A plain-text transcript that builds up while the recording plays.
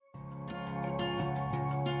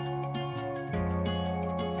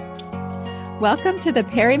Welcome to the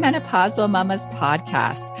Perimenopausal Mamas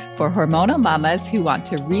podcast for hormonal mamas who want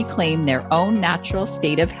to reclaim their own natural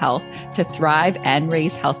state of health to thrive and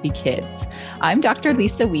raise healthy kids. I'm Dr.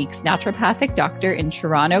 Lisa Weeks, naturopathic doctor in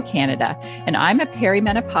Toronto, Canada, and I'm a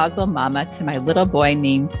perimenopausal mama to my little boy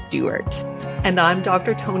named Stuart. And I'm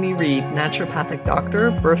Dr. Tony Reed, naturopathic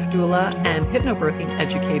doctor, birth doula, and hypnobirthing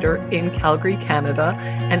educator in Calgary, Canada,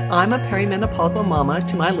 and I'm a perimenopausal mama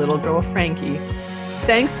to my little girl, Frankie.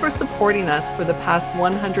 Thanks for supporting us for the past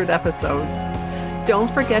 100 episodes. Don't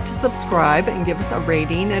forget to subscribe and give us a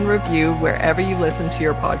rating and review wherever you listen to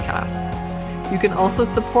your podcasts. You can also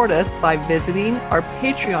support us by visiting our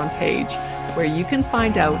Patreon page, where you can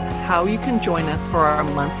find out how you can join us for our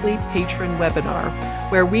monthly patron webinar,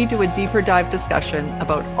 where we do a deeper dive discussion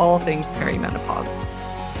about all things perimenopause.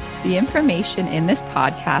 The information in this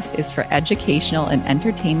podcast is for educational and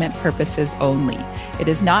entertainment purposes only. It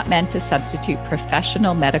is not meant to substitute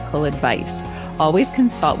professional medical advice. Always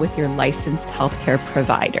consult with your licensed healthcare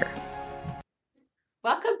provider.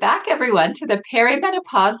 Welcome back, everyone, to the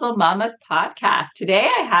Perimenopausal Mamas podcast. Today,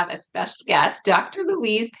 I have a special guest, Dr.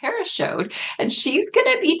 Loise Perruchoud, and she's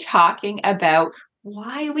going to be talking about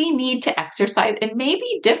why we need to exercise, and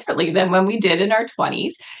maybe differently than when we did in our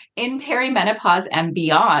 20s, in perimenopause and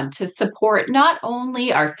beyond, to support not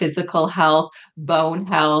only our physical health, bone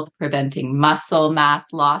health, preventing muscle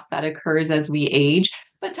mass loss that occurs as we age,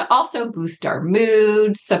 but to also boost our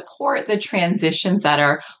mood, support the transitions that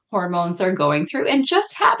our hormones are going through, and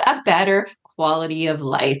just have a better quality of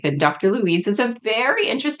life. And Dr. Loise is a very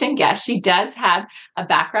interesting guest. She does have a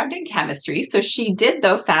background in chemistry. So she did,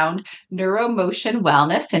 though, found Neuromotion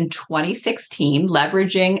Wellness in 2016,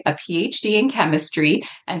 leveraging a PhD in chemistry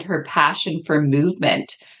and her passion for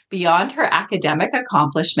movement. Beyond her academic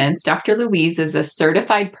accomplishments, Dr. Loise is a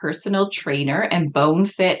certified personal trainer and bone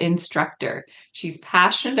fit instructor. She's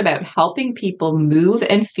passionate about helping people move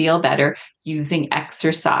and feel better using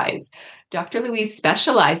exercise. Dr. Loise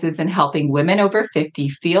specializes in helping women over 50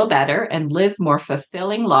 feel better and live more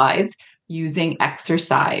fulfilling lives using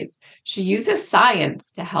exercise. She uses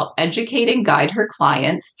science to help educate and guide her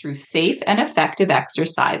clients through safe and effective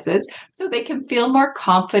exercises so they can feel more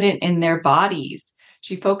confident in their bodies.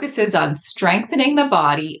 She focuses on strengthening the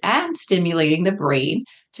body and stimulating the brain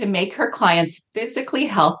to make her clients physically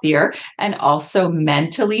healthier and also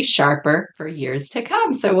mentally sharper for years to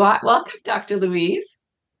come. So welcome, Dr. Loise.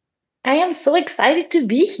 I am so excited to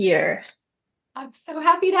be here. I'm so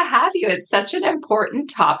happy to have you. It's such an important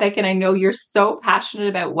topic, and I know you're so passionate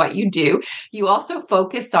about what you do. You also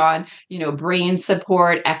focus on, brain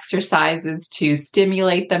support exercises to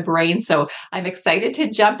stimulate the brain. So I'm excited to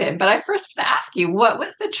jump in. But I first want to ask you, what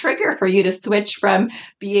was the trigger for you to switch from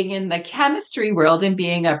being in the chemistry world and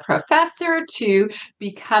being a professor to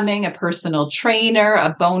becoming a personal trainer,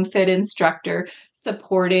 a bone fit instructor,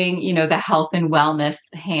 supporting, the health and wellness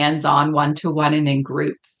hands-on, one-to-one and in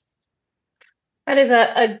groups? That is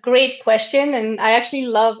a great question, and I actually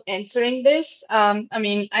love answering this. I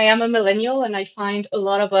am a millennial, and I find a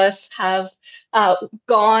lot of us have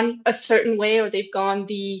gone a certain way, or they've gone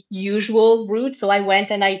the usual route. So I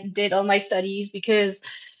went and I did all my studies because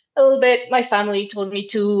a little bit my family told me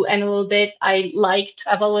to, and a little bit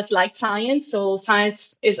I've always liked science. So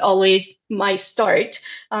science is always my start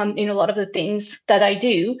in a lot of the things that I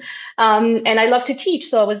do. And I love to teach.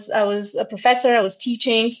 So I was a professor, I was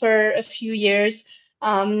teaching for a few years.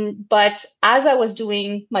 But as I was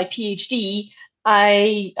doing my PhD,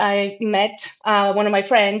 I met one of my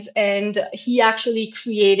friends, and he actually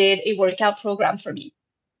created a workout program for me.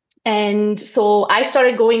 And so I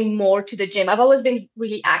started going more to the gym. I've always been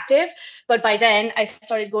really active, but by then I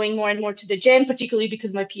started going more and more to the gym, particularly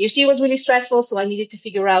because my PhD was really stressful. So I needed to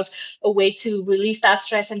figure out a way to release that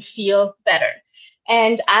stress and feel better.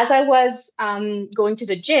 And as I was going to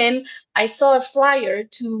the gym, I saw a flyer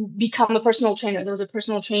to become a personal trainer. There was a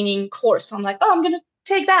personal training course. So I'm like, I'm going to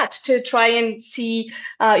take that to try and see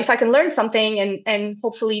if I can learn something and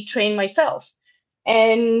hopefully train myself.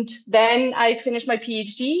 And then I finished my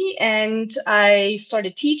PhD and I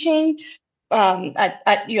started teaching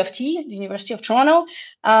at U of T, the University of Toronto.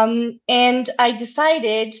 And I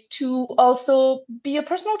decided to also be a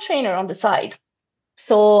personal trainer on the side.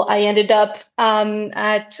 So I ended up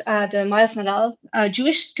at the Miles Nadal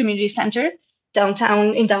Jewish Community Center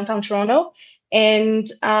in downtown Toronto. And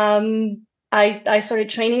I started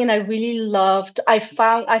training, and I really I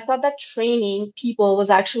thought that training people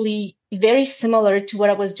was actually very similar to what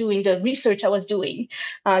I was doing, the research I was doing.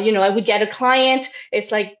 I would get a client,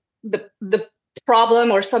 it's like the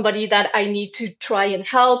problem or somebody that I need to try and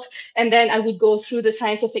help. And then I would go through the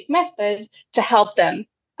scientific method to help them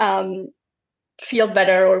feel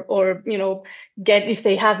better, or get, if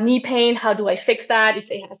they have knee pain, how do I fix that? If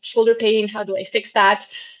they have shoulder pain, how do I fix that?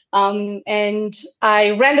 And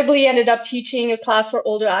I randomly ended up teaching a class for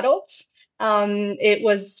older adults. It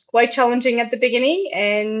was quite challenging at the beginning,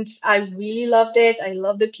 and I really loved it. I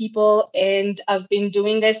love the people, and I've been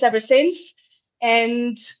doing this ever since.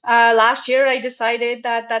 And last year, I decided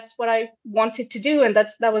that that's what I wanted to do, and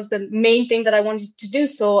that was the main thing that I wanted to do.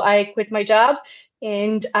 So I quit my job,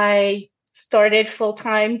 and I started full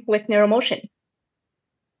time with Neuromotion.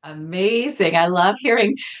 Amazing. I love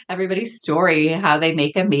hearing everybody's story, how they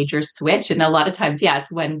make a major switch. And a lot of times, yeah,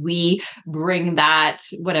 it's when we bring that,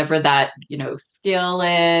 whatever that, skill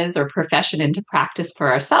is or profession into practice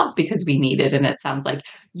for ourselves because we need it. And it sounds like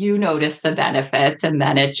you noticed the benefits and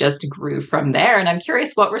then it just grew from there. And I'm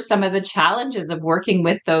curious, what were some of the challenges of working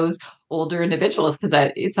with those older individuals?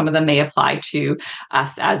 Because some of them may apply to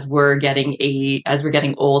us as we're getting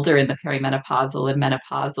older in the perimenopausal and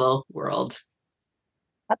menopausal world.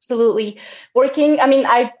 Absolutely. I mean,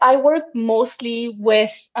 I work mostly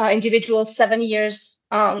with individuals 7 years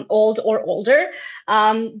old or older,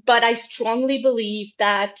 but I strongly believe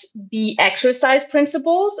that the exercise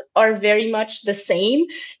principles are very much the same.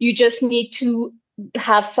 You just need to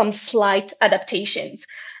have some slight adaptations.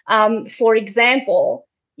 For example,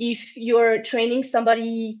 if you're training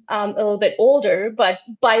somebody a little bit older, but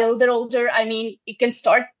by a little bit older, I mean, it can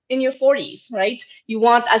start in your 40s, right? You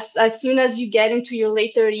want, as soon as you get into your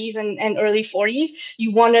late 30s and early 40s,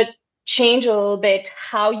 you want to change a little bit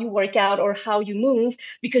how you work out or how you move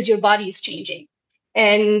because your body is changing.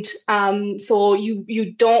 And so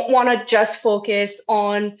you don't want to just focus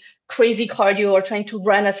on crazy cardio or trying to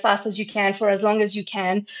run as fast as you can for as long as you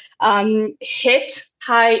can. Hit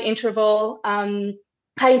high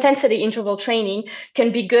intensity interval training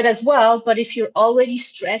can be good as well. But if you're already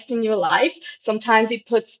stressed in your life, sometimes it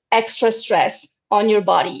puts extra stress on your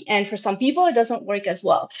body. And for some people, it doesn't work as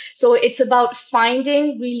well. So it's about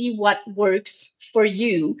finding really what works for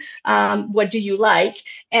you. What do you like?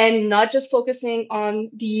 And not just focusing on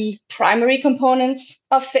the primary components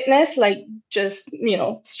of fitness, like just,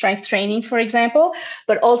 strength training, for example,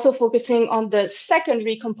 but also focusing on the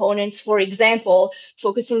secondary components, for example,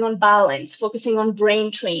 focusing on balance, focusing on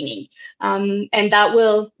brain training. And that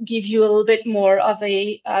will give you a little bit more of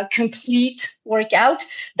a complete workout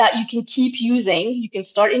that you can keep using. You can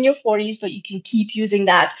start in your 40s, but you can keep using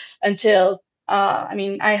that until I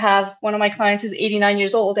mean, I have one of my clients is 89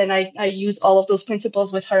 years old, and I use all of those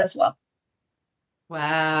principles with her as well.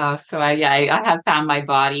 Wow. So I have found my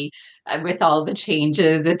body with all the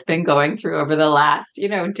changes it's been going through over the last,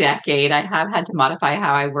 decade. I have had to modify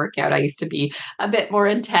how I work out. I used to be a bit more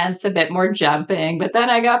intense, a bit more jumping, but then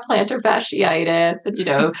I got plantar fasciitis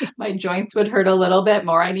and, my joints would hurt a little bit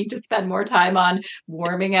more. I need to spend more time on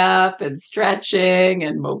warming up and stretching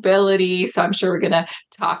and mobility. So I'm sure we're going to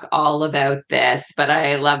talk all about this, but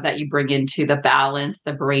I love that you bring into the balance,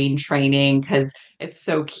 the brain training, because it's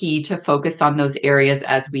so key to focus on those areas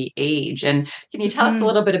as we age. And can you tell us a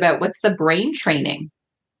little bit about what's the brain training?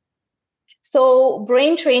 So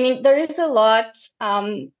brain training, there is a lot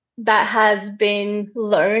that has been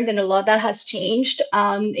learned and a lot that has changed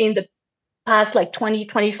in the past like 20,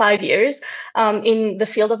 25 years in the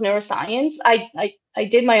field of neuroscience. I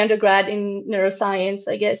did my undergrad in neuroscience,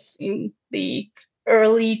 I guess, in the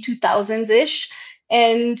early 2000s-ish.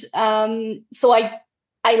 And so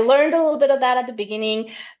I learned a little bit of that at the beginning,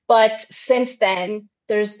 but since then,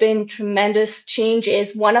 there's been tremendous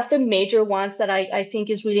changes. One of the major ones that I think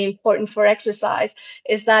is really important for exercise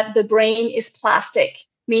is that the brain is plastic,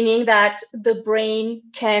 meaning that the brain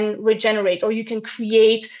can regenerate, or you can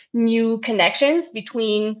create new connections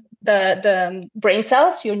between the brain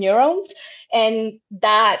cells, your neurons, and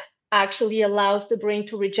that actually allows the brain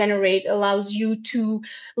to regenerate, allows you to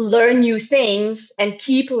learn new things and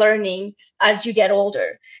keep learning as you get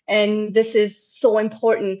older. And this is so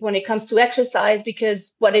important when it comes to exercise,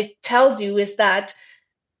 because what it tells you is that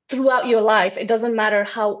throughout your life, it doesn't matter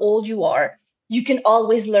how old you are, you can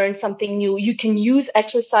always learn something new. You can use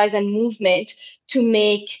exercise and movement to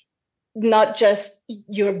make not just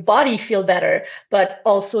your body feel better, but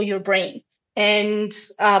also your brain. And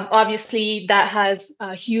obviously, that has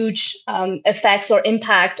huge effects or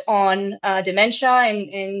impact on dementia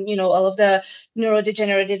and all of the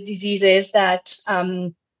neurodegenerative diseases that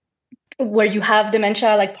where you have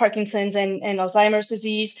dementia, like Parkinson's and Alzheimer's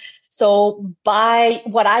disease. So by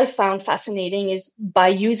what I found fascinating is by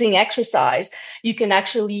using exercise, you can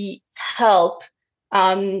actually help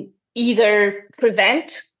either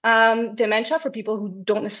prevent dementia for people who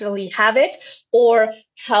don't necessarily have it, or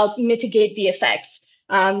help mitigate the effects.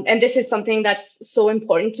 And this is something that's so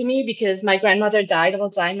important to me because my grandmother died of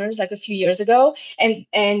Alzheimer's like a few years ago, and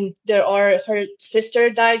her sister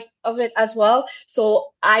died of it as well. So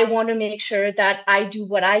I want to make sure that I do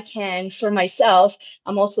what I can for myself.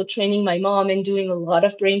 I'm also training my mom and doing a lot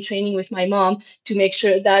of brain training with my mom to make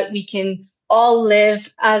sure that we can all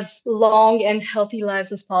live as long and healthy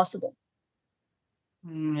lives as possible.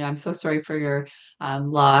 Yeah, I'm so sorry for your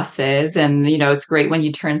losses. And, you know, it's great when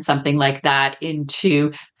you turn something like that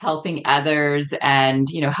into helping others and,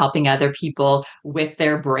 you know, helping other people with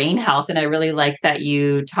their brain health. And I really like that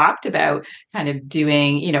you talked about kind of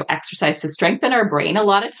doing, you know, exercise to strengthen our brain. A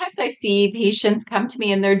lot of times I see patients come to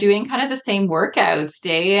me and they're doing kind of the same workouts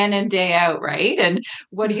day in and day out, right? And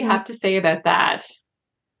what do you Mhm. have to say about that?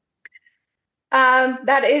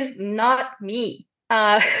 That is not me.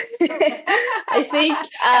 I think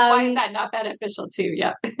And why is that not beneficial too?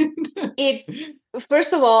 Yeah. it's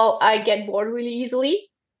first of all, I get bored really easily.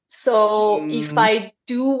 So if Mm, I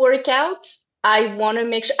do work out, I want to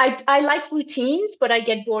make sure I like routines, but I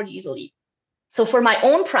get bored easily. So for my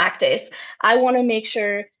own practice, I want to make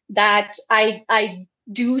sure that I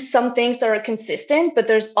do some things that are consistent, but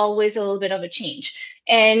there's always a little bit of a change.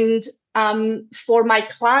 And for my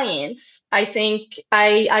clients, I think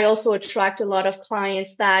I also attract a lot of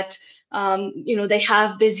clients that they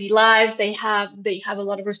have busy lives, they have a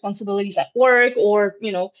lot of responsibilities at work or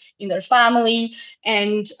in their family,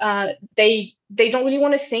 and they don't really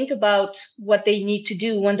want to think about what they need to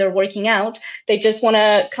do when they're working out. They just want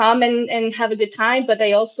to come and have a good time, but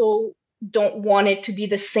they also don't want it to be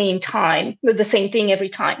the same thing every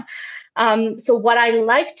time. So what I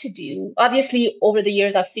like to do, obviously over the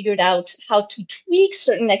years, I've figured out how to tweak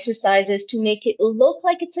certain exercises to make it look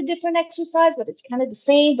like it's a different exercise, but it's kind of the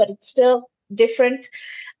same, but it's still different.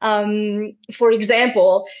 For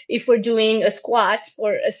example, if we're doing a squat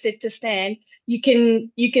or a sit to stand, you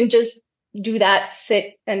can just do that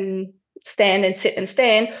sit and stand and sit and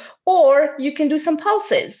stand, or you can do some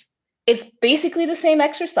pulses. It's basically the same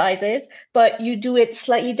exercises, but you do it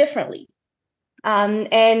slightly differently.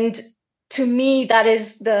 And to me, that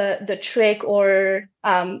is the trick, or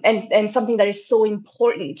and something that is so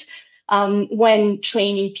important when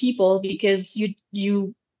training people, because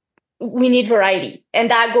you we need variety, and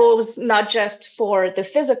that goes not just for the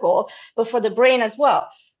physical, but for the brain as well.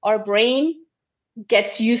 Our brain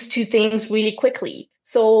gets used to things really quickly.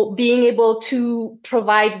 So being able to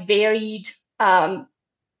provide varied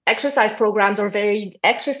exercise programs or varied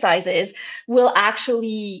exercises will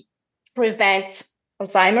actually prevent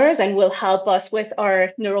Alzheimer's and will help us with our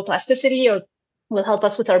neuroplasticity, or will help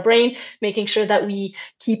us with our brain, making sure that we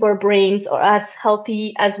keep our brains as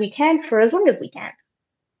healthy as we can for as long as we can.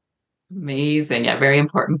 amazing. Yeah, very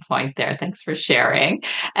important point there. Thanks for sharing.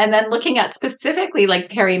 And then looking at specifically like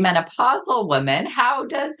perimenopausal women, how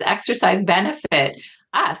does exercise benefit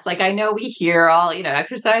us? Like I know we hear all, you know,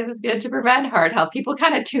 exercise is good to prevent heart health. People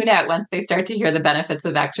kind of tune out once they start to hear the benefits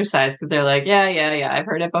of exercise because they're like, yeah, I've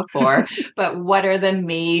heard it before. But what are the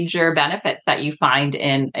major benefits that you find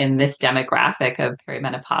in this demographic of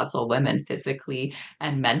perimenopausal women physically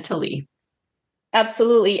and mentally?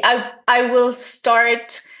 Absolutely. I will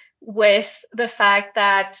start with the fact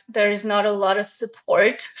that there's not a lot of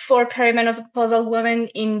support for perimenopausal women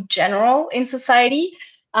in general in society.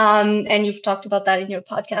 And you've talked about that in your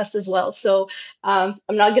podcast as well. So I'm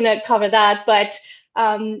not going to cover that, but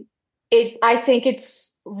um, I think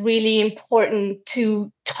it's really important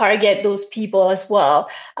to target those people as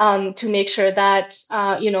well, to make sure that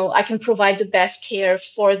I can provide the best care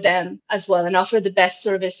for them as well and offer the best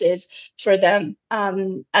services for them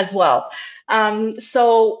as well.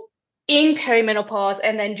 So in perimenopause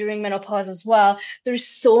and then during menopause as well, there's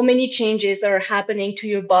so many changes that are happening to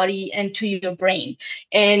your body and to your brain.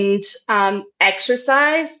 And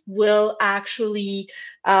exercise will actually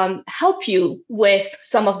help you with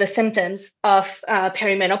some of the symptoms of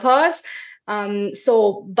perimenopause.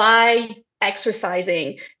 So by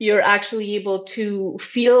exercising, you're actually able to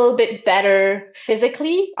feel a bit better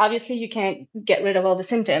physically. Obviously, you can't get rid of all the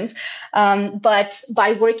symptoms, but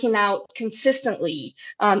by working out consistently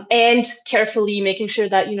and carefully making sure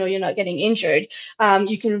that you're not getting injured,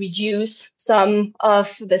 you can reduce some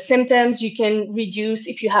of the symptoms. You can reduce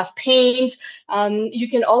if you have pains. You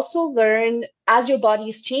can also learn as your body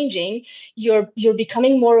is changing, you're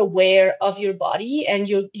becoming more aware of your body, and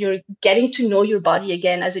you're getting to know your body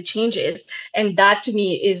again as it changes. And that to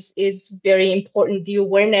me is very important, the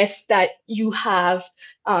awareness that you have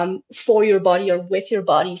for your body or with your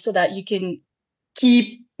body, so that you can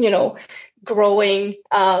keep growing,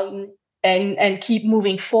 and keep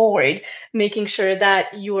moving forward, making sure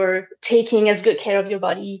that you're taking as good care of your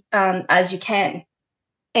body as you can.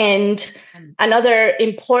 And another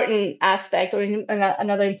important aspect or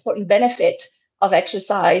another important benefit of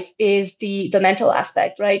exercise is the mental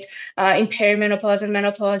aspect, right? In perimenopause and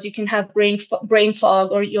menopause, you can have brain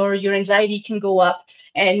fog, or your anxiety can go up,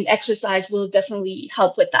 and exercise will definitely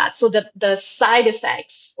help with that. So the side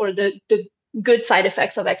effects, or the good side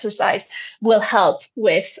effects of exercise, will help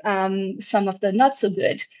with some of the not so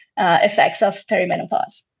good effects of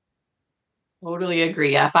perimenopause. Totally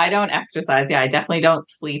agree. Yeah, if I don't exercise, I definitely don't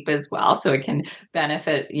sleep as well. So it can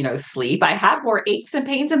benefit, sleep. I have more aches and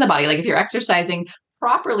pains in the body. Like if you're exercising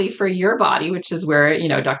properly for your body, which is where,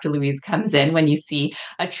 Dr. Loise comes in when you see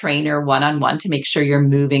a trainer one-on-one to make sure you're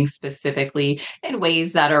moving specifically in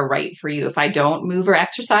ways that are right for you. If I don't move or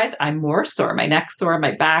exercise, I'm more sore. My neck's sore,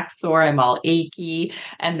 my back's sore, I'm all achy.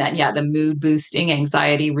 And then, the mood boosting,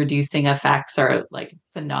 anxiety reducing effects are like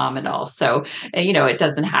phenomenal. So, it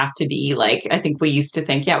doesn't have to be like, I think we used to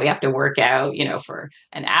think, we have to work out, for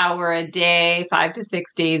an hour a day, 5 to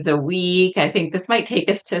 6 days a week. I think this might take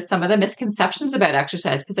us to some of the misconceptions about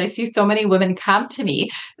exercise, because I see so many women come to me,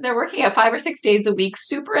 they're working out 5 or 6 days a week,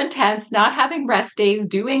 super intense, not having rest days,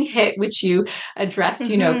 doing HIIT, which you addressed,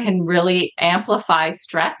 can really amplify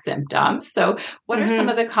stress symptoms. So what are some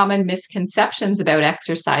of the common misconceptions about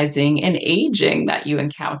exercising and aging that you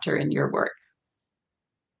encounter in your work?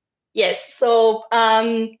 Yes. So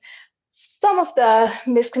some of the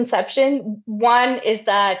misconception, one is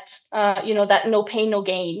that, that no pain, no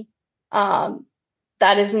gain.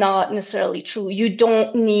 That is not necessarily true. You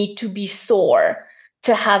don't need to be sore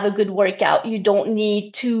to have a good workout. You don't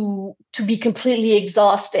need to be completely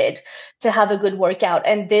exhausted to have a good workout.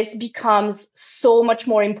 And this becomes so much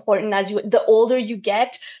more important the older you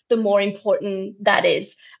get, the more important that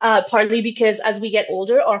is. Partly because as we get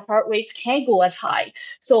older, our heart rates can't go as high.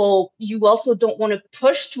 So you also don't want to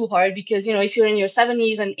push too hard, because, if you're in your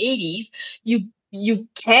 70s and 80s, you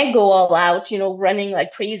can't go all out, running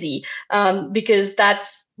like crazy, because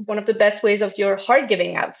that's one of the best ways of your heart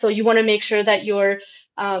giving out. So you want to make sure that you're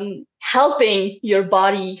helping your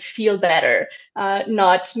body feel better,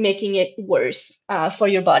 not making it worse for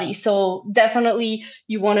your body. So definitely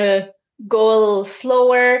you want to go a little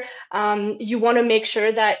slower. You want to make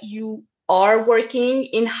sure that you are working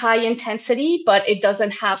in high intensity, but it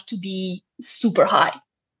doesn't have to be super high.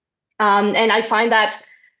 And I find that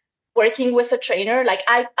working with a trainer, like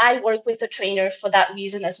I work with a trainer for that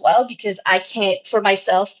reason as well, because I can't, for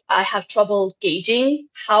myself, I have trouble gauging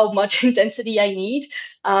how much intensity I need.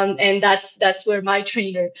 And that's where my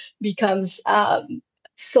trainer becomes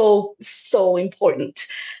so important.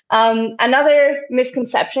 Another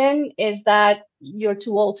misconception is that you're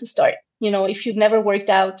too old to start. If you've never worked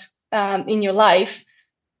out in your life,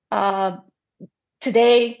 uh,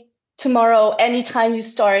 today, tomorrow, anytime you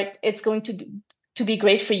start, it's going to be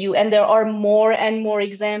great for you. And there are more and more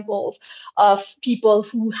examples of people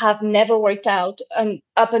who have never worked out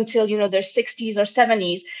up until their 60s or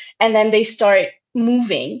 70s, and then they start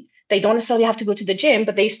moving. They don't necessarily have to go to the gym,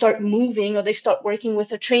 but they start moving, or they start working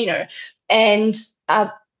with a trainer, and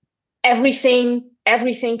everything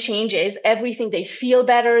changes. They feel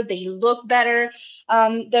better, they look better.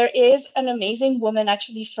 There is an amazing woman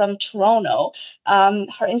actually from Toronto.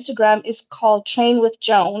 Her Instagram is called Train with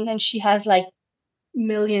Joan, and she has like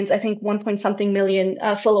millions, I think 1 point something million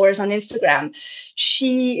followers on Instagram.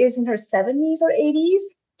 She is in her 70s or 80s.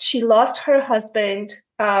 She lost her husband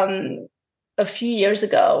a few years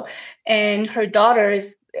ago, and her daughter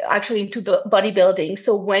is actually into bodybuilding.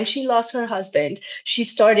 So when she lost her husband, she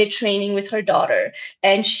started training with her daughter,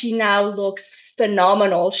 and she now looks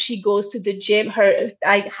phenomenal. She goes to the gym.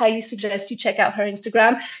 I highly suggest you check out her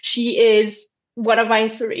Instagram. She is one of my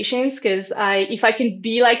inspirations, because if I can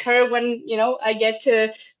be like her when I get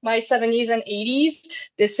to my 70s and 80s,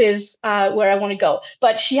 this is where I want to go.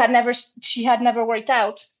 But she had never worked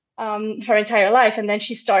out her entire life, and then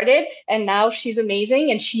she started, and now she's amazing,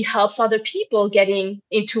 and she helps other people getting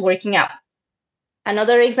into working out.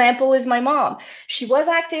 Another example is my mom. She was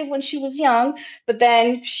active when she was young, but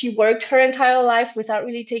then she worked her entire life without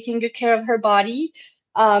really taking good care of her body.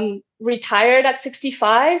 Retired at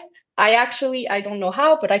 65. I don't know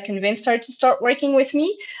how, but I convinced her to start working with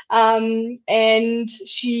me. And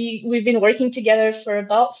we've been working together for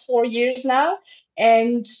about 4 years now.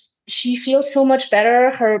 And she feels so much better.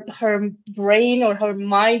 Her brain or her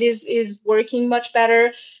mind is working much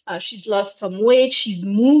better. She's lost some weight. She's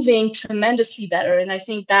moving tremendously better. And I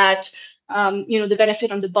think that, the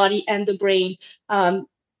benefit on the body and the brain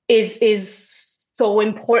is so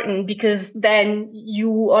important, because then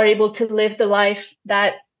you are able to live the life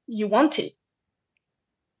that you want to.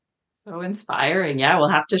 So inspiring. Yeah, we'll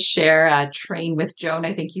have to share Train with Joan,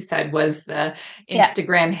 I think you said was the Yeah.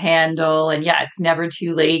 Instagram handle. And yeah, it's never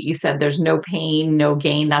too late. You said there's no pain, no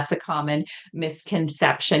gain. That's a common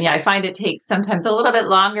misconception. Yeah, I find it takes sometimes a little bit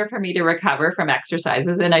longer for me to recover from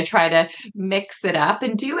exercises. And I try to mix it up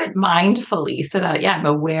and do it mindfully so that, yeah, I'm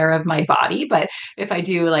aware of my body. But if I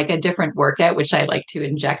do like a different workout, which I like to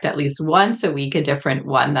inject at least once a week, a different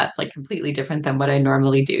one that's like completely different than what I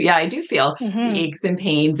normally do. Yeah, I do feel the Hmm. aches and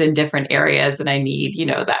pains in different areas, and I need,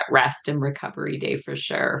 that rest and recovery day for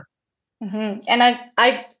sure. And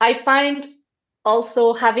I find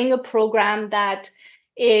also having a program that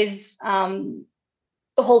is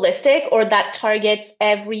holistic or that targets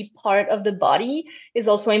every part of the body is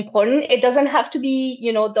also important. It doesn't have to be,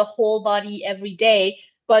 the whole body every day,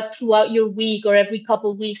 but throughout your week or every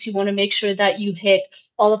couple of weeks, you want to make sure that you hit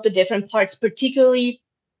all of the different parts, particularly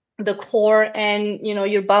the core and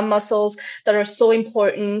your bum muscles that are so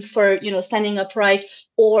important for standing upright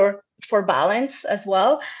or for balance as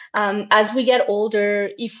well. As we get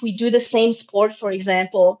older, if we do the same sport, for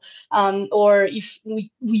example, or if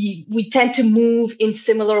we tend to move in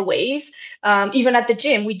similar ways, even at the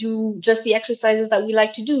gym, we do just the exercises that we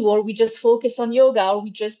like to do, or we just focus on yoga, or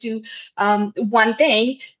we just do one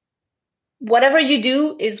thing. Whatever you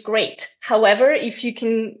do is great. However, if you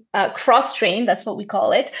can cross train, that's what we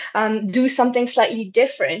call it, do something slightly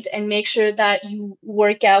different and make sure that you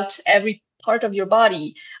work out every part of your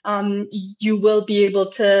body, you will be able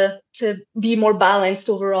to be more balanced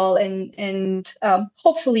overall and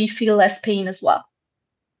hopefully feel less pain as well.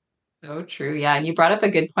 So true. Yeah. And you brought up a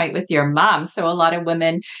good point with your mom. So a lot of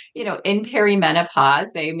women, in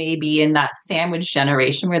perimenopause, they may be in that sandwich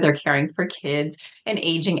generation where they're caring for kids and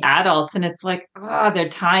aging adults. And it's like, their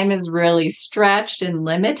time is really stretched and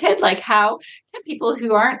limited. Like, how can people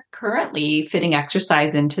who aren't currently fitting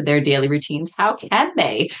exercise into their daily routines, how can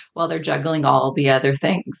they while they're juggling all the other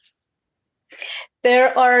things?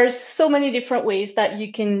 There are so many different ways that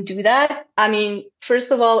you can do that. I mean,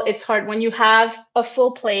 first of all, it's hard when you have a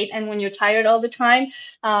full plate and when you're tired all the time.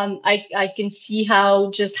 I can see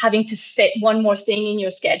how just having to fit one more thing in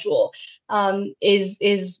your schedule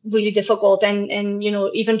is really difficult, and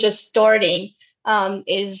even just starting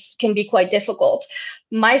is can be quite difficult.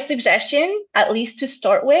 My suggestion, at least to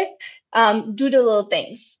start with, do the little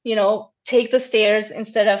things. Take the stairs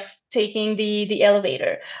instead of taking the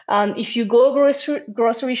elevator. If you go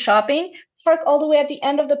grocery shopping, park all the way at the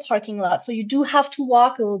end of the parking lot. So you do have to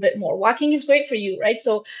walk a little bit more. Walking is great for you, right?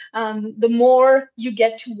 So the more you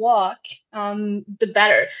get to walk, the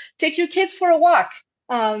better. Take your kids for a walk.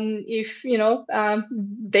 If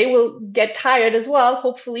they will get tired as well,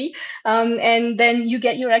 hopefully, and then you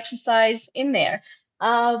get your exercise in there.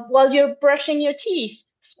 While you're brushing your teeth,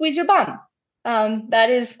 squeeze your bum. That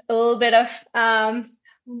is a little bit of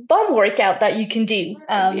bum workout that you can do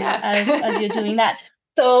Idea. as you're doing that.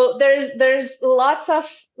 So there's lots of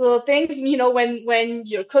little things. When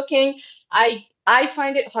you're cooking, I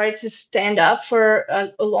find it hard to stand up for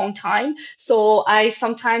a long time. So I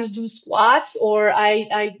sometimes do squats, or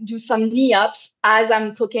I do some knee ups as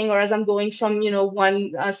I'm cooking, or as I'm going from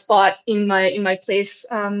one spot in my place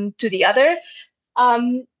to the other.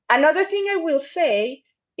 Another thing I will say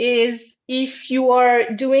is, if you are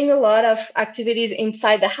doing a lot of activities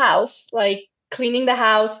inside the house, like cleaning the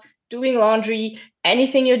house, doing laundry,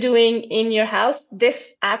 anything you're doing in your house,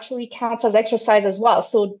 this actually counts as exercise as well.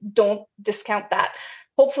 So don't discount that.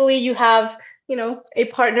 Hopefully you have, a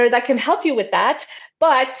partner that can help you with that.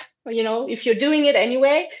 But, if you're doing it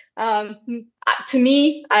anyway, to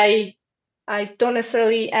me, I don't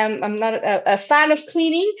necessarily I'm not a fan of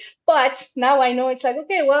cleaning, but now I know it's like,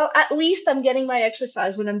 okay, well, at least I'm getting my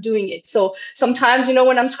exercise when I'm doing it. So sometimes,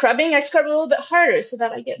 when I'm scrubbing, I scrub a little bit harder so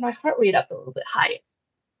that I get my heart rate up a little bit higher.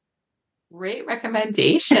 Great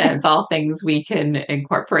recommendations, all things we can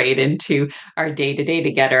incorporate into our day to day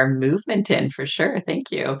to get our movement in for sure.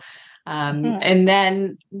 Thank you. Mhm. And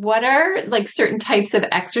then, what are like certain types of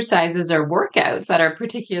exercises or workouts that are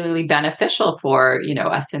particularly beneficial for,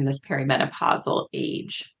 us in this perimenopausal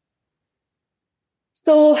age?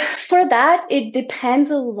 So for that, it depends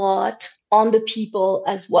a lot on the people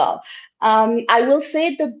as well. I will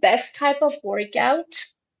say the best type of workout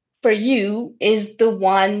for you is the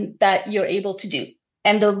one that you're able to do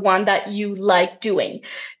and the one that you like doing.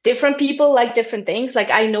 Different people like different things. Like,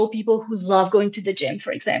 I know people who love going to the gym,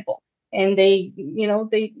 for example, and they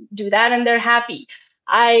do that and they're happy.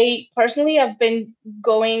 I personally have been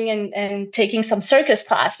going and taking some circus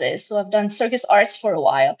classes. So I've done circus arts for a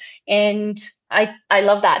while, and I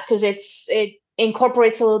love that because it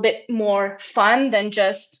incorporates a little bit more fun than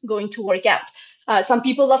just going to work out. Some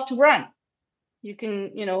people love to run. You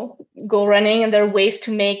can, go running, and there are ways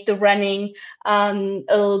to make the running a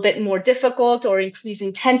little bit more difficult, or increase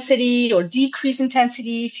intensity or decrease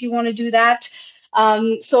intensity if you want to do that.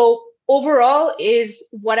 So overall is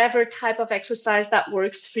whatever type of exercise that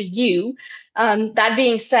works for you. That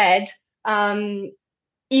being said,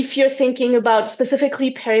 if you're thinking about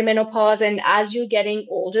specifically perimenopause and as you're getting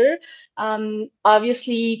older,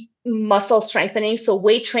 obviously muscle strengthening, so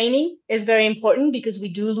weight training is very important because we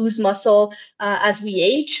do lose muscle as we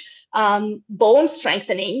age. Bone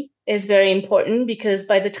strengthening is very important because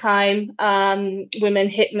by the time women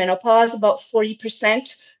hit menopause, about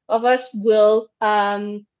 40% of us will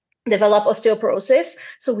develop osteoporosis.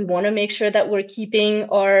 So we want to make sure that we're keeping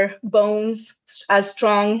our bones as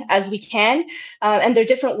strong as we can. And there are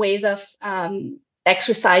different ways of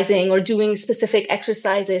exercising or doing specific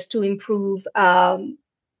exercises to improve bone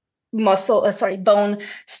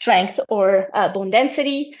strength or bone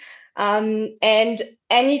density. And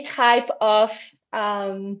any type of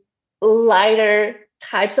lighter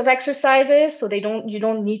types of exercises, so you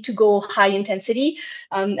don't need to go high intensity.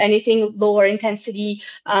 Anything lower intensity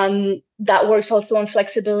that works also on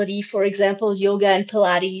flexibility, for example, yoga and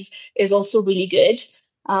Pilates is also really good.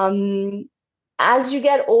 As you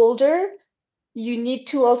get older, you need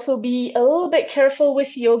to also be a little bit careful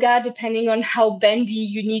with yoga, depending on how bendy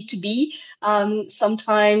you need to be.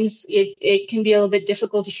 Sometimes it can be a little bit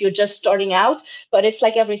difficult if you're just starting out, but it's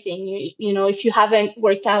like everything. If you haven't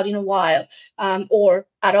worked out in a while or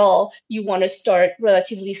at all, you want to start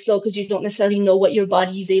relatively slow because you don't necessarily know what your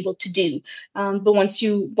body is able to do. But once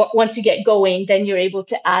you get going, then you're able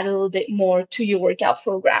to add a little bit more to your workout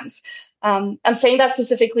programs. I'm saying that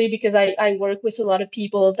specifically because I work with a lot of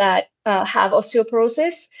people that have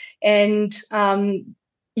osteoporosis, and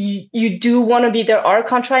you do want to be, there are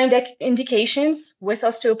contraindications with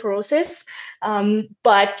osteoporosis,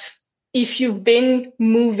 but if you've been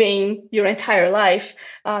moving your entire life,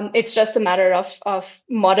 it's just a matter of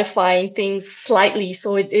modifying things slightly.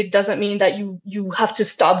 So it doesn't mean that you have to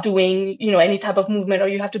stop doing, any type of movement, or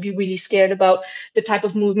you have to be really scared about the type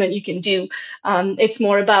of movement you can do. It's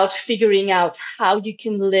more about figuring out how you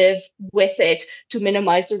can live with it to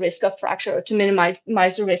minimize the risk of fracture, or to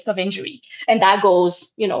minimize the risk of injury. And that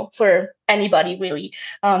goes, for anybody really.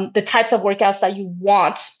 The types of workouts that you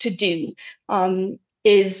want to do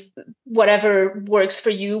is whatever works for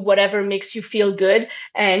you, whatever makes you feel good,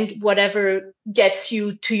 and whatever gets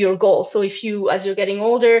you to your goal. So if you, as you're getting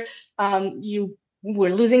older, you were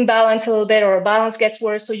losing balance a little bit, or balance gets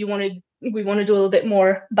worse, so we want to do a little bit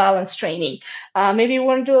more balance training. Maybe we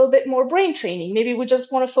want to do a little bit more brain training. Maybe we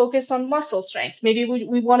just want to focus on muscle strength. Maybe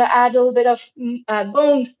we want to add a little bit of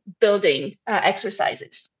bone building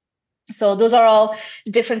exercises. So those are all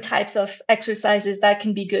different types of exercises that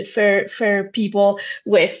can be good for people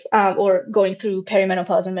with or going through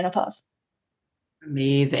perimenopause and menopause.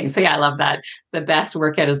 Amazing. So yeah, I love that. The best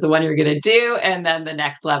workout is the one you're going to do. And then the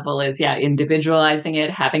next level is, individualizing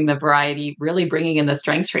it, having the variety, really bringing in the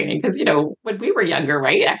strength training. Because, when we were younger,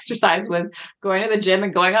 right, exercise was going to the gym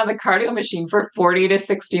and going on the cardio machine for 40 to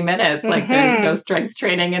 60 minutes. Like there's no strength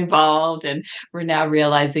training involved. And we're now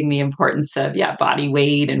realizing the importance of, body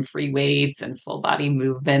weight and free weights and full body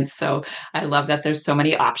movements. So I love that there's so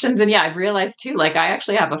many options. And I've realized too, like I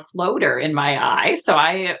actually have a floater in my eye. So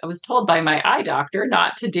I was told by my eye doctor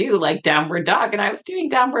not to do like downward dog. And I was doing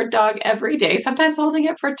downward dog every day, sometimes holding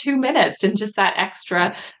it for 2 minutes. And just that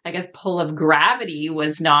extra, I guess, pull of gravity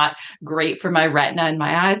was not great for my retina and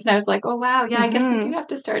my eyes. And I was like, oh, wow. Yeah, I guess we do have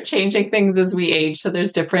to start changing things as we age. So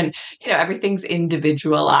there's different, everything's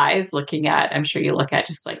individualized. I'm sure you look at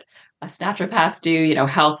just like us naturopaths do,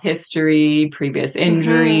 health history, previous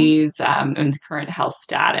injuries, and current health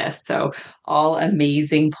status. So all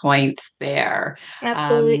amazing points there.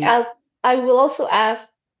 Absolutely. I will also ask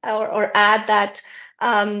or add that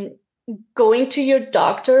going to your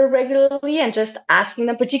doctor regularly and just asking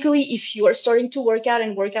them, particularly if you are starting to work out a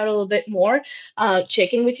little bit more,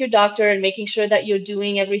 checking with your doctor and making sure that you're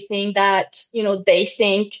doing everything that, they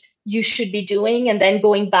think you should be doing, and then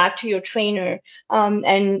going back to your trainer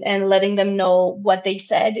and letting them know what they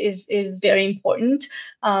said is very important.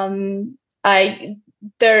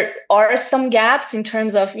 There are some gaps in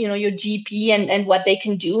terms of your GP and what they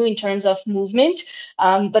can do in terms of movement,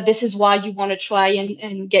 but this is why you want to try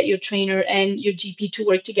and get your trainer and your GP to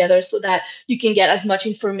work together so that you can get as much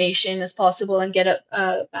information as possible and get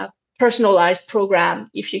a personalized program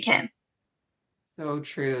if you can. So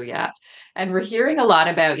true. Yeah. And we're hearing a lot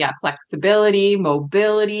about, flexibility,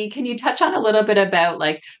 mobility. Can you touch on a little bit about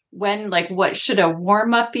what should a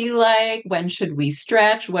warm up be like? When should we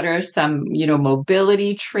stretch? What are some,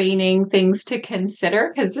 mobility training things to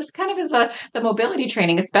consider? Because this kind of is the mobility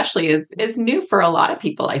training, especially is new for a lot of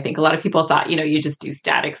people. I think a lot of people thought, you just do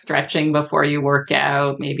static stretching before you work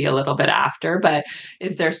out, maybe a little bit after, but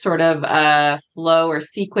is there sort of a flow or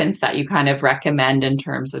sequence that you kind of recommend in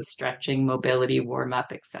terms of stretching, mobility, warm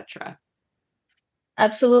up, etc.?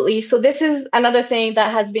 Absolutely. So this is another thing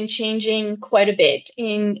that has been changing quite a bit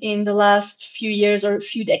in the last few years or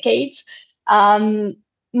few decades. Um,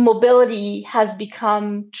 Mobility has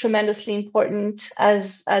become tremendously important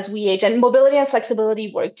as we age, and mobility and flexibility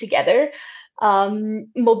work together.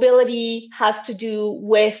 Mobility has to do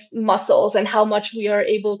with muscles and how much we are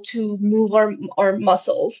able to move our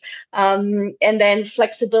muscles. And then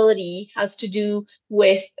flexibility has to do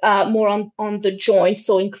with more on the joints,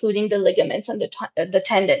 so including the ligaments and the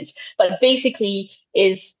tendons. But basically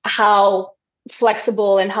is how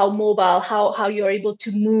flexible and how mobile, how you're able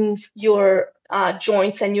to move your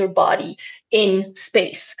joints and your body in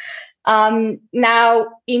space. Now,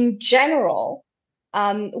 in general,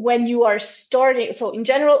 when you are starting, so in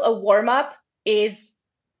general, a warm up is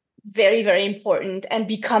very, very important and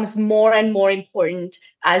becomes more and more important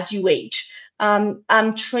as you age.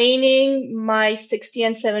 I'm training my 60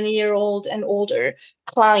 and 70-year-old and older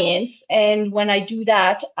clients. And when I do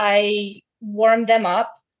that, I warm them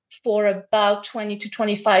up for about 20 to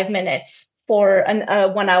 25 minutes for a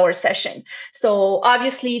 1 hour session. So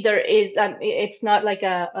obviously there is, it's not like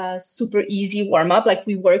a super easy warm up. Like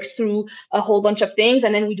we work through a whole bunch of things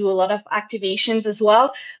and then we do a lot of activations as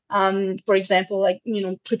well. For example, like,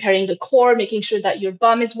 preparing the core, making sure that your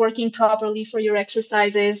bum is working properly for your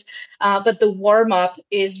exercises. But the warm up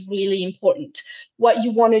is really important. What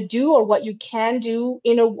you want to do or what you can do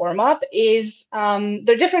in a warm up is there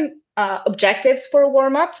are different objectives for a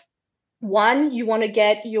warm up. One, you want to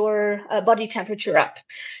get your body temperature up.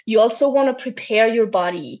 You also want to prepare your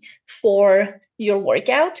body for your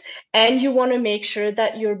workout, and you want to make sure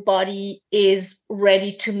that your body is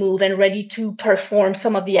ready to move and ready to perform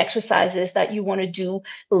some of the exercises that you want to do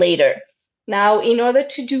later. Now, in order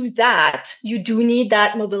to do that, you do need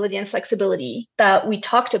that mobility and flexibility that we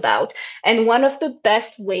talked about. And one of the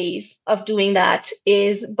best ways of doing that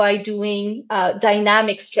is by doing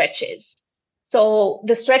dynamic stretches. So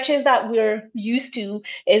the stretches that we're used to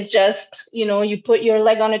is just, you put your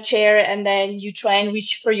leg on a chair and then you try and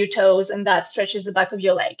reach for your toes and that stretches the back of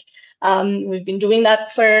your leg. We've been doing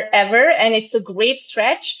that forever and it's a great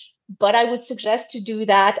stretch, but I would suggest to do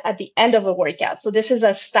that at the end of a workout. So this is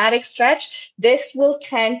a static stretch. This will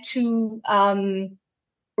tend to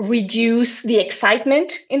reduce the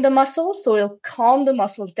excitement in the muscles, so it'll calm the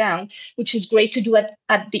muscles down, which is great to do at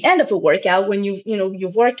the end of a workout when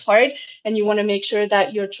you've worked hard and you want to make sure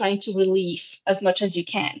that you're trying to release as much as you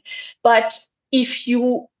can. But if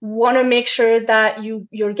you want to make sure that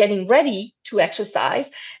you're getting ready to exercise,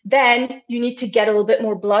 then you need to get a little bit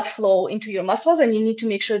more blood flow into your muscles and you need to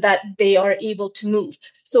make sure that they are able to move.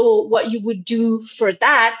 So what you would do for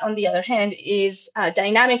that, on the other hand, is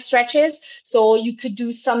dynamic stretches. So you could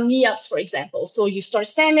do some knee ups, for example. So you start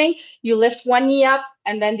standing, you lift one knee up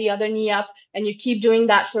and then the other knee up, and you keep doing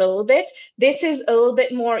that for a little bit. This is a little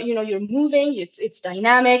bit more, you're moving, it's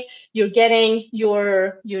dynamic, you're getting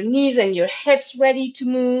your knees and your hips ready to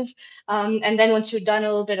move. And then once you're done a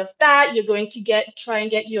little bit of that, you're going to try and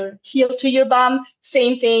get your heel to your bum.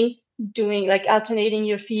 Same thing, doing like alternating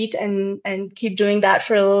your feet and keep doing that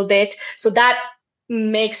for a little bit. So that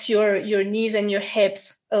makes your knees and your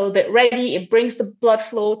hips a little bit ready. It brings the blood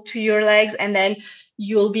flow to your legs, and then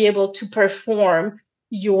you'll be able to perform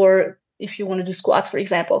if you want to do squats, for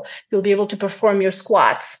example, you'll be able to perform your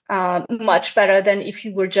squats much better than if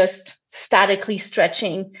you were just statically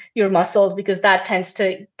stretching your muscles, because that tends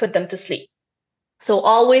to put them to sleep. So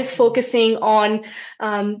always focusing on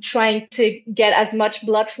trying to get as much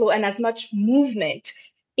blood flow and as much movement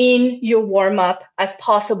in your warm-up as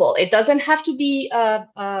possible. It doesn't have to be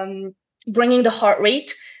bringing the heart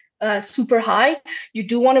rate super high. You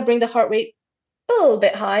do want to bring the heart rate a little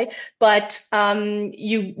bit high, but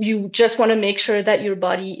you just want to make sure that your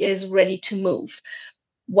body is ready to move.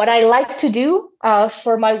 What I like to do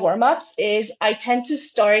for my warm-ups is I tend to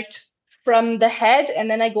start from the head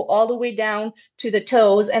and then I go all the way down to the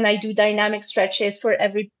toes, and I do dynamic stretches for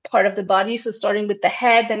every part of the body. So starting with the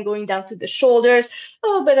head, then going down to the shoulders, a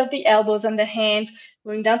little bit of the elbows and the hands,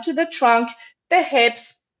 going down to the trunk, the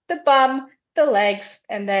hips, the bum, the legs,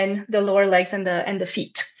 and then the lower legs and the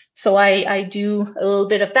feet. So I do a little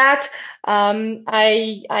bit of that.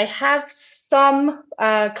 I have some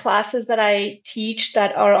classes that I teach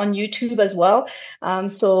that are on YouTube as well.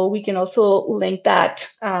 So we can also link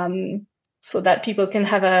that so that people can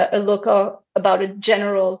have a look about a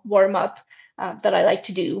general warm up that I like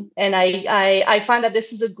to do. And I find that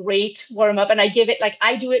this is a great warm up, and I give it like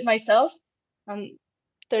I do it myself.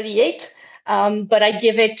 38. But I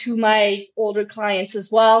give it to my older clients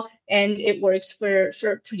as well, and it works for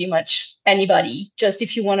pretty much anybody. Just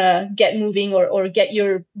if you want to get moving or get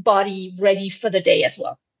your body ready for the day as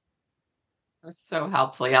well. That's so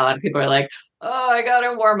helpful. Yeah, a lot of people are like, oh, I got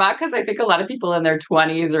to warm up because I think a lot of people in their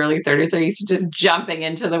 20s, early 30s are used to just jumping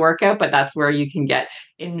into the workout, but that's where you can get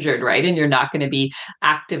injured, right? And you're not going to be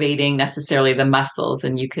activating necessarily the muscles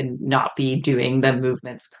and you can not be doing the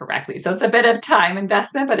movements correctly. So it's a bit of time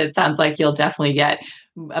investment, but it sounds like you'll definitely get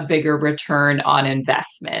a bigger return on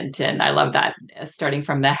investment. And I love that starting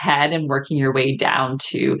from the head and working your way down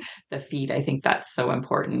to the feet. I think that's so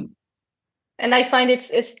important. And I find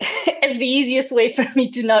it's it's the easiest way for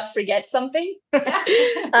me to not forget something.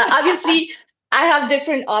 Obviously, I have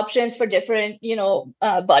different options for different,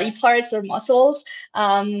 body parts or muscles,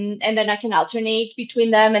 and then I can alternate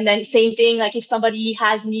between them. And then same thing, like if somebody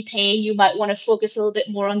has knee pain, you might want to focus a little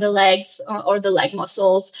bit more on the legs or the leg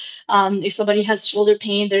muscles. If somebody has shoulder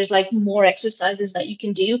pain, there's like more exercises that you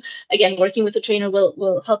can do. Again, working with a trainer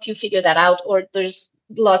will help you figure that out. Or there's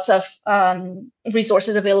lots of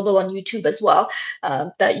resources available on YouTube as well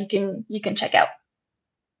that you can check out.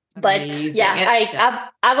 But yeah,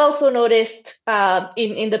 I've also noticed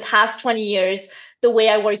in the past 20 years the way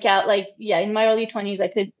I work out. Like in my early 20s, I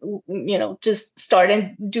could just start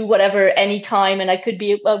and do whatever anytime, and I would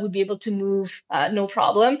be able to move no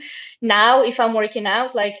problem. Now, if I'm working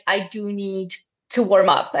out, like I do need to warm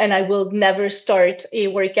up, and I will never start a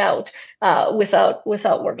workout without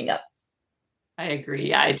warming up. I agree.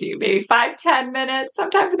 Yeah, I do. Maybe 5, 10 minutes,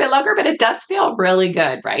 sometimes a bit longer, but it does feel really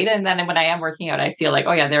good, right? And then when I am working out, I feel like,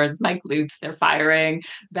 oh yeah, there's my glutes, they're firing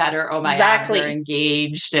better. Oh, my abs are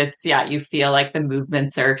engaged. You feel like the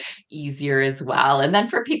movements are easier as well. And then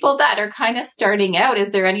for people that are kind of starting out,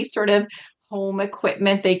 is there any sort of home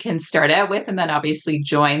equipment they can start out with and then obviously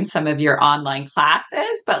join some of your online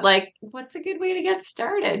classes? But like, what's a good way to get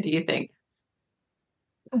started, do you think?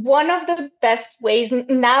 One of the best ways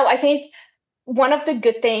now, I think one of the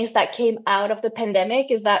good things that came out of the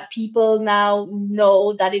pandemic is that people now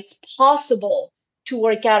know that it's possible to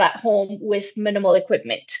work out at home with minimal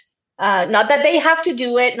equipment. Not that they have to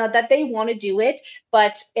do it, not that they want to do it,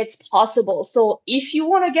 but it's possible. So if you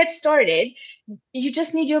want to get started, you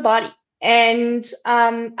just need your body. And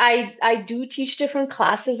I do teach different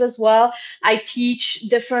classes as well. I teach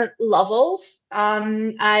different levels.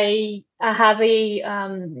 I have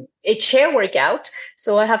a chair workout.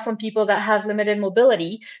 So I have some people that have limited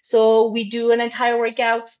mobility. So we do an entire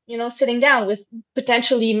workout, sitting down with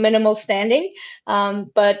potentially minimal standing.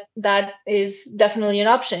 But that is definitely an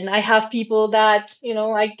option. I have people that,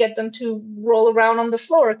 I get them to roll around on the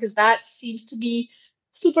floor because that seems to be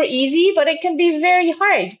super easy, but it can be very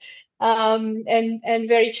hard and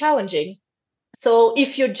very challenging. So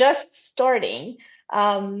if you're just starting,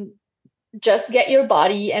 just get your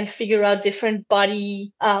body and figure out different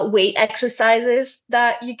body weight exercises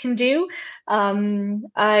that you can do.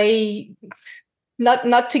 I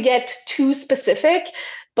not to get too specific,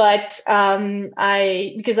 but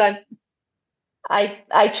because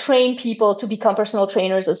I train people to become personal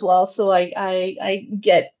trainers as well. So I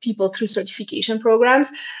get people through certification programs.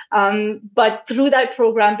 But through that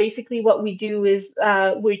program, basically what we do is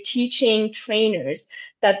we're teaching trainers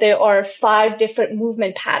that there are 5 different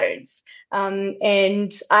movement patterns.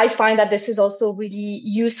 And I find that this is also really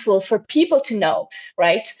useful for people to know,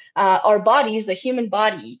 right? Our bodies, the human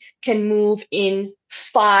body, can move in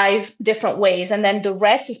 5 different ways. And then the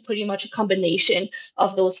rest is pretty much a combination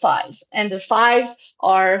of those 5s. And the 5s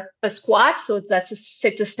are a squat, so that's a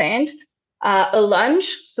sit to stand, a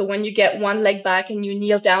lunge, so when you get one leg back and you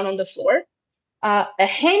kneel down on the floor, a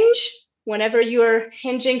hinge, whenever you're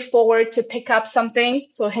hinging forward to pick up something,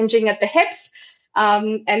 so hinging at the hips,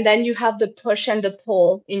 and then you have the push and the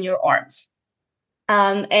pull in your arms.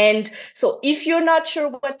 And so if you're not sure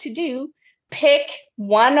what to do, pick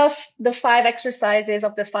one of the 5 exercises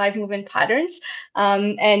of the 5 movement patterns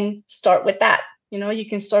and start with that. You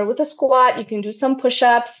can start with a squat, you can do some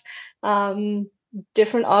push-ups,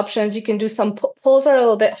 different options. You can do some pulls are a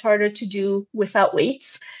little bit harder to do without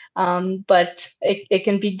weights, but it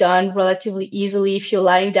can be done relatively easily if you're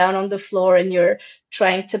lying down on the floor and you're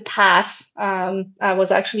trying to pass. I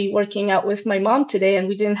was actually working out with my mom today and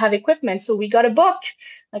we didn't have equipment. So we got a book,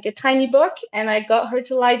 like a tiny book, and I got her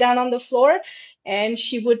to lie down on the floor and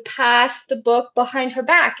she would pass the book behind her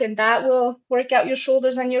back, and that will work out your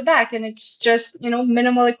shoulders and your back. And it's just,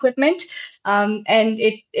 minimal equipment. And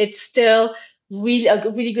it's still really a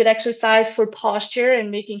really good exercise for posture and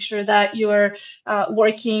making sure that you're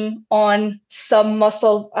working on some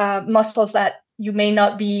muscles that you may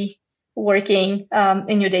not be working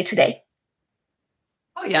in your day to day.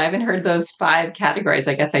 Oh, yeah. I haven't heard those 5 categories.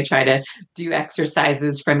 I guess I try to do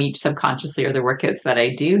exercises from each subconsciously or the workouts that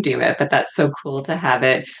I do it. But that's so cool to have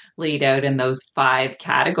it laid out in those 5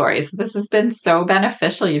 categories. This has been so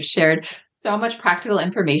beneficial. You've shared so much practical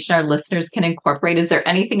information our listeners can incorporate. Is there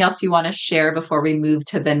anything else you want to share before we move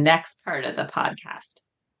to the next part of the podcast?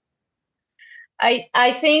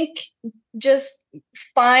 I think just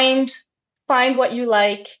find what you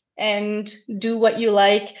like and do what you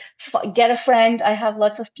like. Get a friend. I have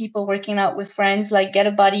lots of people working out with friends, like get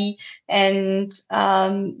a buddy and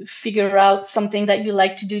figure out something that you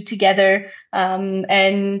like to do together.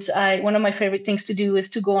 And one of my favorite things to do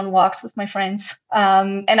is to go on walks with my friends.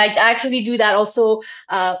 And I actually do that also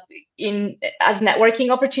as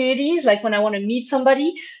networking opportunities. Like when I want to meet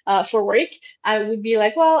somebody for work, I would be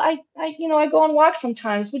like, well, I go on walks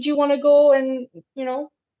sometimes. Would you want to go and,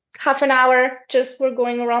 half an hour, just we're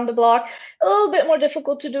going around the block? A little bit more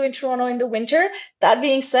difficult to do in Toronto in the winter. That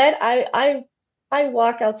being said, I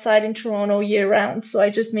walk outside in Toronto year round, so I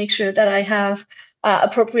just make sure that I have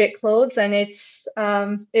appropriate clothes, and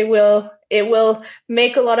it will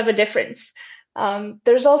make a lot of a difference.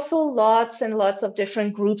 There's also lots and lots of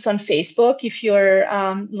different groups on Facebook if you're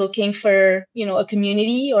looking for a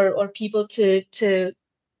community or people to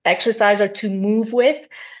exercise or to move with.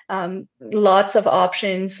 Lots of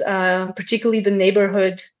options, particularly the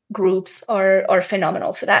neighborhood groups are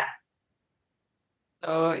phenomenal for that.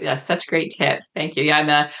 Oh, yeah, such great tips. Thank you. Yeah, I'm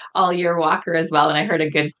a all-year walker as well. And I heard a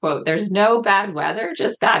good quote. There's no bad weather,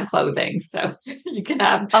 just bad clothing. So you can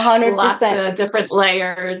have 100%. lots of different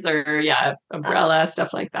layers or umbrella,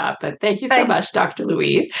 stuff like that. But thank you so much, Dr.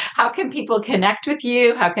 Loise. How can people connect with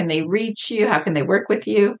you? How can they reach you? How can they work with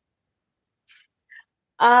you?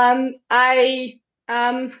 I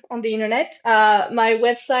am on the internet. My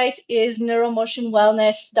website is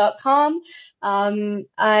neuromotionwellness.com.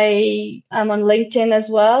 I am on LinkedIn as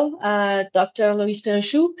well, Dr. Loise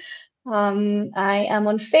Perruchoud. I am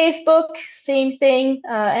on Facebook, same thing,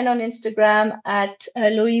 and on Instagram at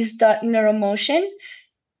loise.neuromotion.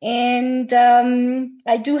 And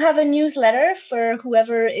I do have a newsletter for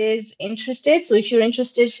whoever is interested. So if you're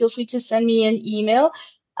interested, feel free to send me an email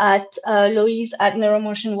at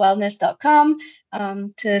loise@neuromotionwellness.com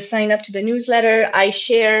to sign up to the newsletter. I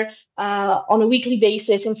share on a weekly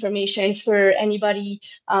basis information for anybody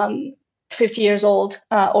 50 years old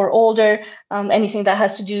or older, anything that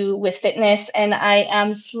has to do with fitness. And I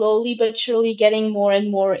am slowly but surely getting more and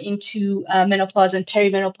more into menopause and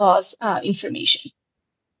perimenopause information.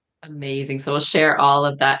 Amazing. So we'll share all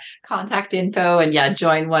of that contact info and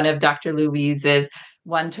join one of Dr. Loise's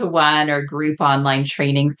one-to-one or group online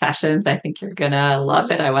training sessions. I think you're going to love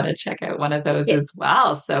it. I want to check out one of those as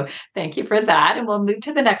well. So thank you for that. And we'll move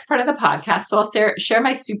to the next part of the podcast. So I'll share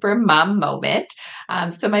my super mom moment.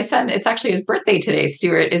 So my son, it's actually his birthday today.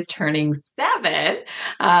 Stuart is turning 7.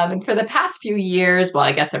 And for the past few years, well,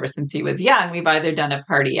 I guess ever since he was young, we've either done a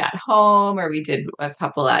party at home or we did a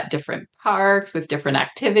couple at different parks with different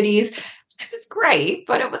activities. It was great,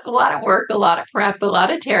 but it was a lot of work, a lot of prep, a lot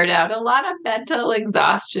of teardown, a lot of mental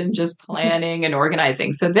exhaustion, just planning and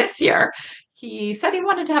organizing. So this year, he said he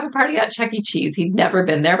wanted to have a party at Chuck E. Cheese. He'd never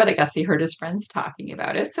been there, but I guess he heard his friends talking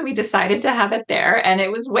about it. So we decided to have it there. And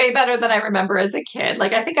it was way better than I remember as a kid.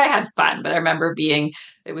 Like, I think I had fun, but I remember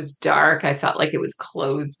it was dark. I felt like it was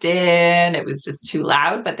closed in. It was just too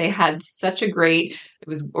loud, but it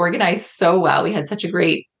was organized so well. We had such a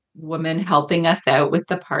great woman helping us out with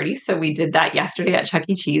the party. So we did that yesterday at Chuck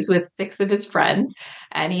E. Cheese with 6 of his friends,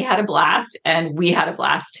 and he had a blast and we had a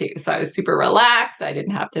blast too. So I was super relaxed. I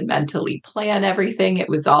didn't have to mentally plan everything. It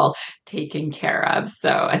was all taken care of.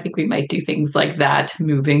 So I think we might do things like that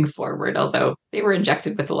moving forward, although they were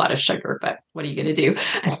injected with a lot of sugar, but what are you going to do?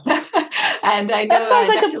 And I know that sounds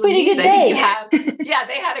like a pretty good day.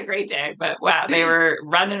 They had a great day, but wow, they were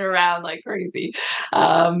running around like crazy.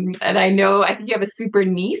 And I think you have a super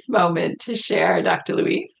niece moment to share, Dr.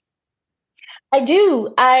 Loise. I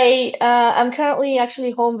do. I'm currently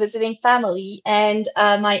actually home visiting family, and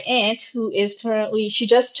my aunt, who is currently, she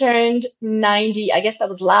just turned 90. I guess that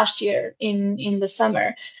was last year in the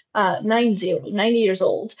summer. 90 years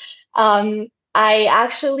old. I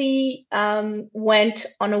actually went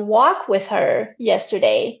on a walk with her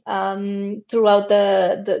yesterday throughout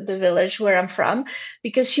the village where I'm from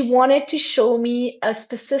because she wanted to show me a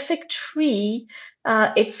specific tree.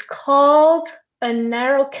 It's called a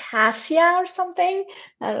narrow cassia or something.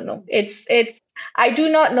 I don't know. It's I do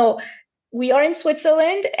not know. We are in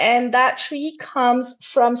Switzerland and that tree comes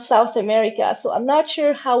from South America. So I'm not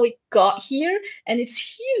sure how it got here and it's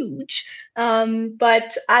huge.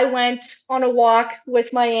 But I went on a walk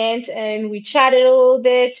with my aunt and we chatted a little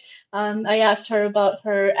bit. I asked her about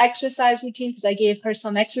her exercise routine because I gave her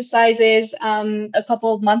some exercises a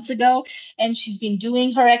couple of months ago, and she's been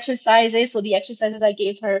doing her exercises. So the exercises I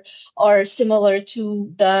gave her are similar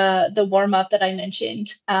to the warm up that I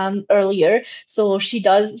mentioned earlier. So she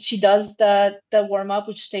does the warm up,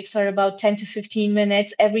 which takes her about 10 to 15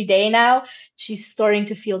 minutes every day now. She's starting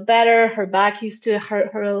to feel better. Her back used to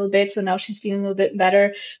hurt her a little bit, so now she's feeling a little bit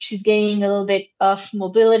better. She's gaining a little bit of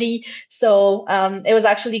mobility. So it was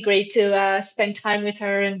actually great to spend time with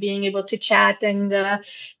her and being able to chat and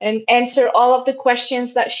answer all of the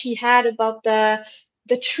questions that she had about the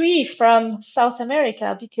tree from South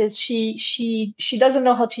America because she doesn't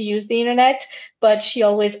know how to use the internet, but she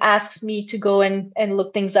always asks me to go and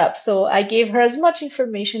look things up. So I gave her as much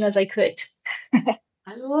information as I could.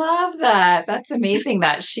 I love that. That's amazing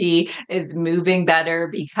that she is moving better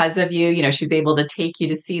because of you. You know, she's able to take you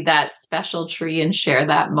to see that special tree and share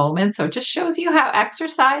that moment. So it just shows you how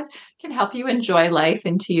exercise can help you enjoy life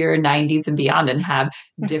into your 90s and beyond and have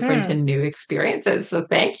different Hmm. and new experiences. So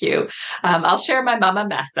thank you. I'll share my mama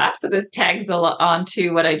mess up. So this tags on to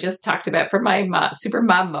what I just talked about for my super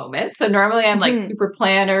mom moment. So normally I'm like Hmm. super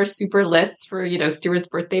planner, super lists for, Stuart's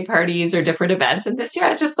birthday parties or different events. And this year I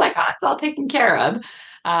was just like, oh, it's all taken care of.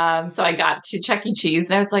 So I got to Chuck E. Cheese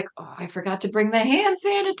and I was like, oh, I forgot to bring the hand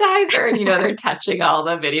sanitizer. And, they're touching all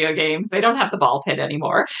the video games. They don't have the ball pit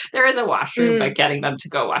anymore. There is a washroom, but Mm. getting them to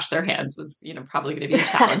go wash their hands was, probably going to be a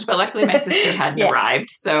challenge. But luckily my sister hadn't Yeah.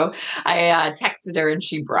 arrived. So I texted her and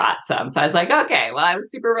she brought some. So I was like, okay, well, I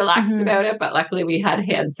was super relaxed Hmm. about it, but luckily we had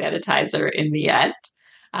hand sanitizer in the end.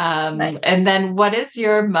 Nice. And then what is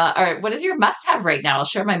your must have right now? I'll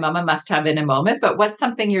share my mama must have in a moment, but what's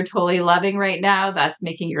something you're totally loving right now that's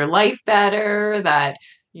making your life better, that,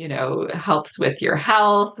 helps with your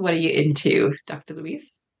health? What are you into, Dr. Louise?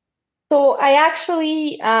 So I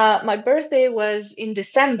actually, my birthday was in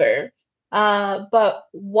December, but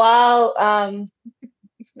while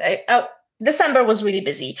I, oh, December was really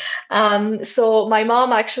busy. So my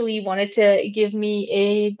mom actually wanted to give me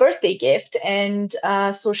a birthday gift, and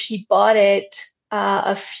so she bought it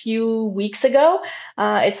a few weeks ago.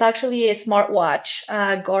 It's actually a smartwatch,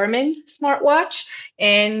 Garmin smartwatch.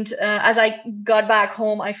 And as I got back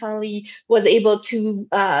home, I finally was able to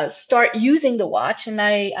start using the watch, and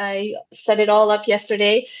I set it all up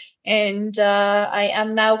yesterday and I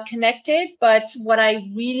am now connected. But what I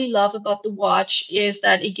really love about the watch is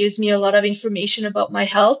that it gives me a lot of information about my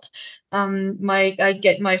health. I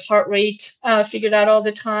get my heart rate figured out all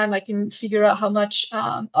the time. I can figure out how much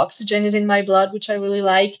oxygen is in my blood, which I really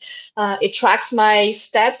like. It tracks my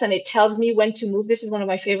steps and it tells me when to move. This is one of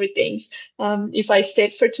my favorite things. If I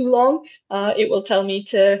sit for too long, it will tell me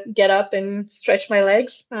to get up and stretch my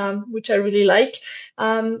legs, which I really like.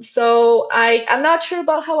 So I'm not sure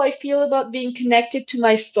about how I feel about being connected to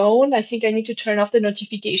my phone. I think I need to turn off the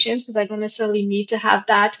notifications because I don't necessarily need to have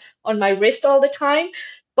that on my wrist all the time.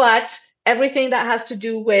 But everything that has to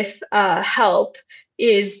do with health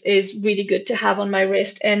is really good to have on my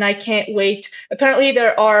wrist, and I can't wait. Apparently,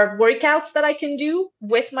 there are workouts that I can do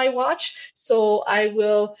with my watch, so I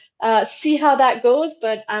will see how that goes.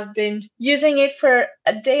 But I've been using it for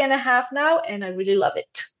a day and a half now, and I really love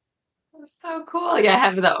it. So cool. Yeah, I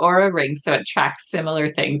have the Aura ring, so it tracks similar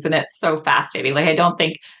things, and it's so fascinating. Like, I don't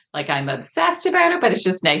think like I'm obsessed about it, but it's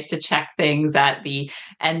just nice to check things at the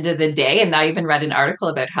end of the day. And I even read an article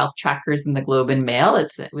about health trackers in the Globe and Mail.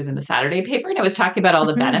 It was in the Saturday paper, and it was talking about all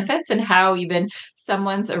the Mhm. benefits and how even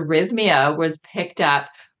someone's arrhythmia was picked up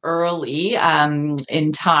early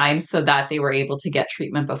in time so that they were able to get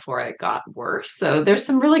treatment before it got worse. So there's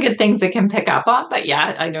some really good things it can pick up on. But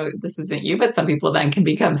yeah, I know this isn't you, but some people then can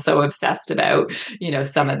become so obsessed about,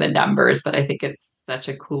 some of the numbers. But I think it's such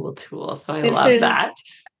a cool tool. So I This love is, that.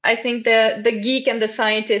 I think the geek and the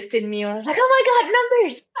scientist in me was like, oh my God,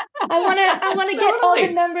 numbers. I wanna get all the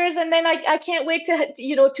Totally. numbers, and then I can't wait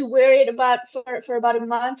to wear it about for about a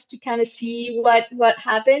month to kind of see what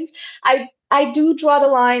happens. I do draw the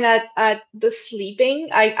line at the sleeping.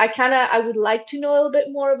 I would like to know a little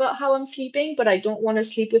bit more about how I'm sleeping, but I don't want to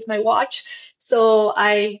sleep with my watch. So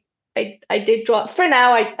I did draw for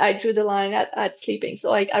now. I drew the line at sleeping.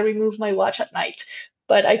 So I remove my watch at night,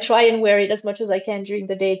 but I try and wear it as much as I can during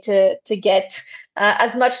the day to get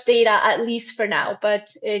as much data, at least for now.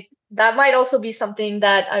 But that might also be something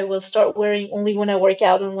that I will start wearing only when I work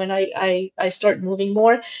out and when I start moving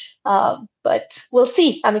more. But we'll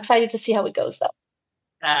see. I'm excited to see how it goes, though.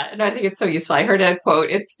 And I think it's so useful. I heard a quote,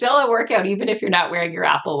 it's still a workout, even if you're not wearing your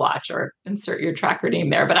Apple Watch, or insert your tracker name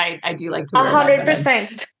there. But I do like to A wear mine when I'm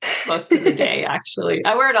 100%. most of the day, actually.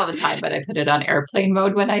 I wear it all the time, but I put it on airplane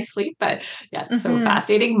mode when I sleep. But yeah, it's so Hmm.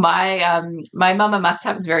 fascinating. My mama must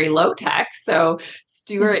have is very low tech. So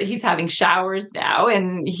Stuart, he's having showers now,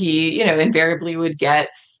 and he, invariably would get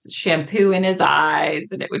shampoo in his eyes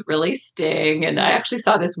and it would really sting. And I actually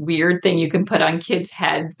saw this weird thing you can put on kids'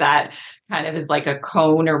 heads that kind of is like a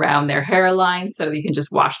cone around their hairline so you can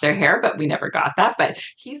just wash their hair, but we never got that. But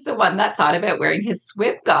he's the one that thought about wearing his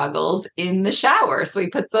swim goggles in the shower. So he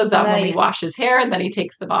puts those on when we Nice. wash his hair and then he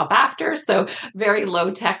takes them off after. So very low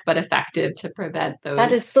tech, but effective to prevent That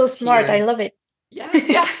those is so smart. I tears. love it.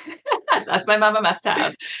 Yeah. That's my mama must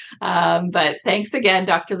have. But thanks again,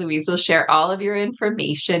 Dr. Loise. We'll share all of your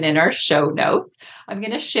information in our show notes. I'm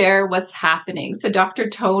going to share what's happening. So Dr.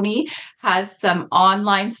 Tony has some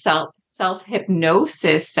online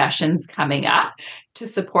self-hypnosis sessions coming up to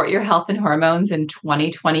support your health and hormones in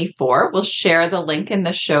 2024. We'll share the link in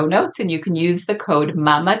the show notes and you can use the code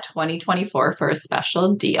MAMA2024 for a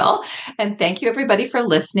special deal. And thank you everybody for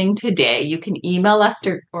listening today. You can email us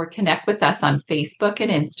or connect with us on Facebook and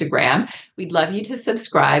Instagram. We'd love you to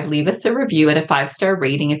subscribe, leave us a review and a 5-star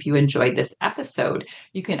rating if you enjoyed this episode.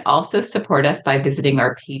 You can also support us by visiting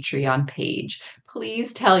our Patreon page.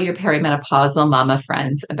 Please tell your perimenopausal mama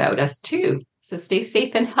friends about us too. So stay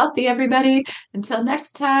safe and healthy, everybody. Until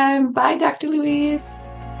next time, bye, Dr. Loise.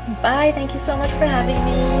 Bye. Thank you so much for having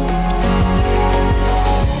me.